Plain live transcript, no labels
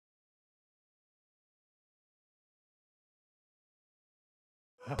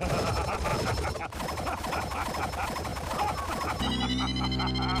Hello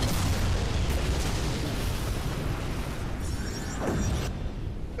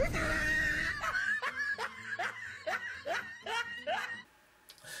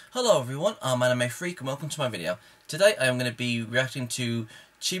everyone, I'm Anime Freak and welcome to my video. Today I am going to be reacting to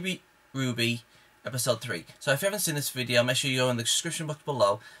Chibi RWBY episode 3. So if you haven't seen this video, make sure you go in the description box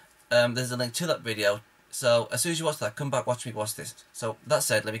below. There's a link to that video. So as soon as you watch that, come back, watch me watch this. So that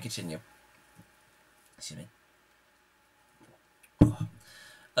said, let me continue. Excuse me.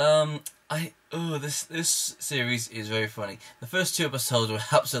 This series is very funny. The first 2 episodes were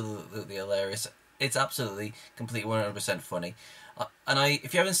absolutely hilarious. It's absolutely completely 100% funny.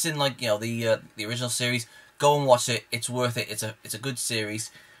 If you haven't seen the original series, go and watch it. It's worth it. It's a good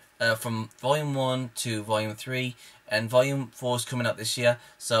series. From Volume 1 to Volume 3, and Volume 4 is coming out this year.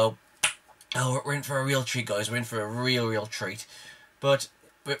 So, we're in for a real treat, guys. We're in for a real treat. But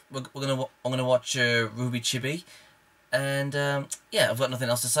I'm gonna watch RWBY Chibi, and yeah, I've got nothing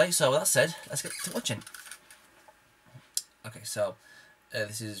else to say. So that said, let's get to watching. Okay, so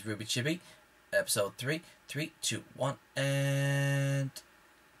this is RWBY Chibi. Episode 3, 3, 2, 1, and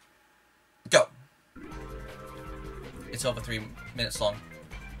go. It's over 3 minutes long.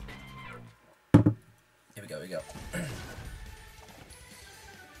 Here we go.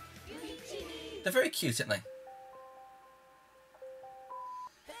 They're very cute, aren't they?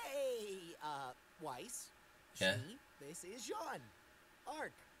 Hey, Weiss. Yeah. See, this is Jean.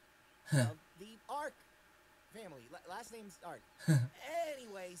 Ark. Of the Ark family. Last name's Ark.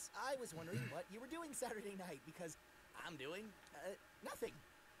 Anyways, I was wondering what you were doing Saturday night, because I'm doing, nothing.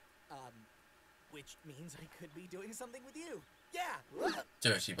 Which means I could be doing something with you. Yeah!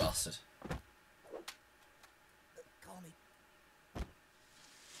 Dirty bastard. Call me.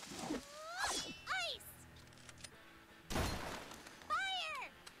 Ice! Fire!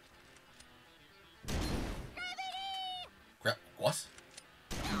 Gravity! What?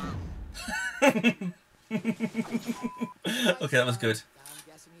 Okay, that was good. I'm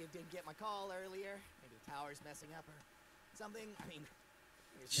guessing you did get my call earlier. Maybe the tower's messing up or something. I mean,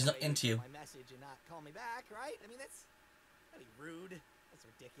 She's not into you. My message and not call me back, right? I mean, that's pretty rude. That's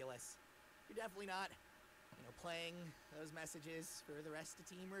ridiculous. You're definitely not, playing those messages for the rest of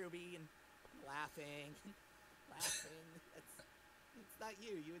Team RWBY and laughing. It's not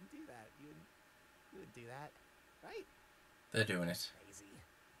you. You wouldn't do that. You wouldn't do that, right? They're doing it. Crazy.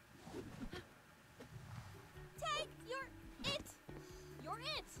 Tag, you're it! You're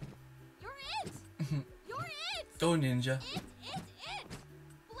it! You're it! You're it! Go ninja. It!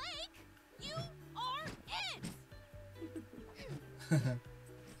 Blake, you are it!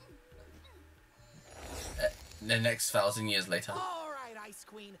 The next 1,000 years later. All right, Ice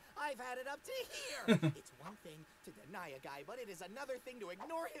Queen, I've had it up to here. It's one thing to deny a guy, but it is another thing to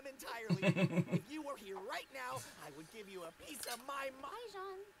ignore him entirely. If you were here right now, I would give you a piece of my mind. Bye,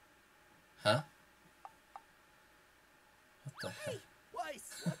 Jean. Huh? What the Hey,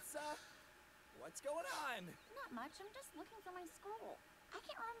 Weiss, what's going on? Not much. I'm just looking for my scroll. I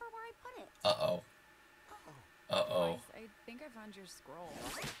can't remember where I put it. Uh-oh. Uh-oh. I think I found your scroll.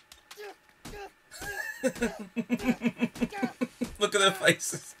 Look at her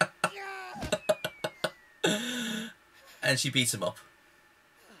faces. And she beats him up.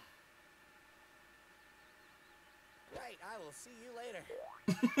 Right, I will see you later.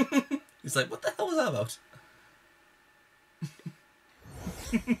 He's like, what the hell was that about?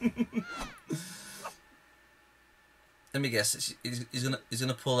 Let me guess. She's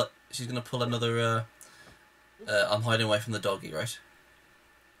gonna pull it. She's gonna pull another. I'm hiding away from the doggy, right?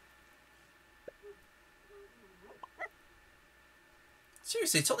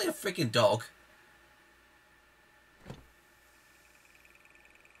 Seriously, it's only a freaking dog.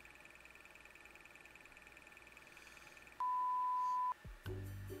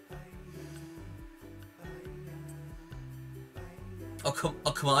 Oh come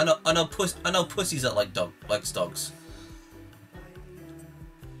on! I know pussies that likes dogs.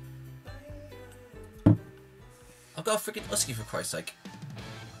 I've got a freaking husky, for Christ's sake.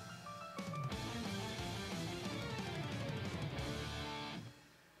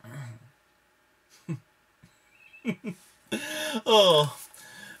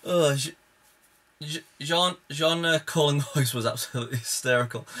 Jean calling voice was absolutely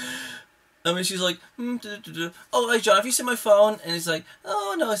hysterical. I mean, she's like, oh, hey, John, have you seen my phone? And he's like,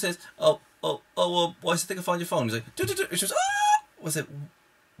 oh, no. He says, well, why do you think I found your phone? He's like, and she was, ah! Was it,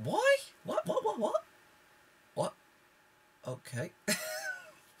 why? What? What? Okay.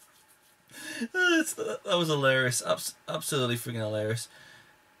 That was hilarious. Absolutely freaking hilarious.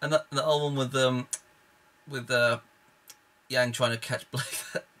 And that whole one with Yang trying to catch Blake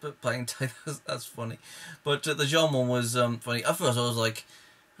playing tag. That's funny. But the John one was funny. At first I was like,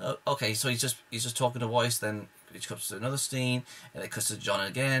 okay, so he's just talking to Weiss, then it cuts to another scene, and it cuts to John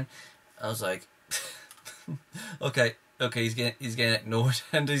again. I was like, okay, he's getting ignored,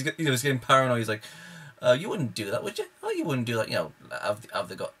 and he's getting paranoid. He's like, you wouldn't do that, would you? Oh, you wouldn't do that. You know, have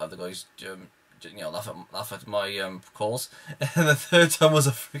the guys laugh at my calls. And the third time was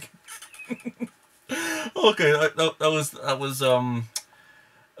a freaking. Okay, that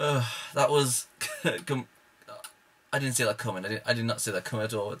was I didn't see that coming. I did not see that coming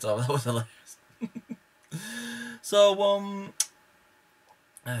at all. So that was hilarious. So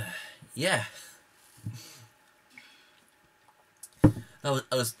yeah,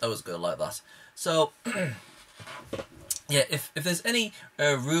 that was good. I like that. So yeah, if there's any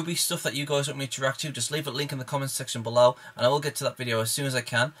RWBY stuff that you guys want me to react to, just leave a link in the comments section below, and I will get to that video as soon as I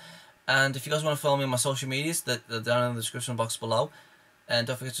can. And if you guys want to follow me on my social medias, they're down in the description box below. And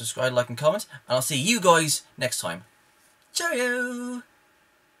don't forget to subscribe, like, and comment. And I'll see you guys next time. Cheerio!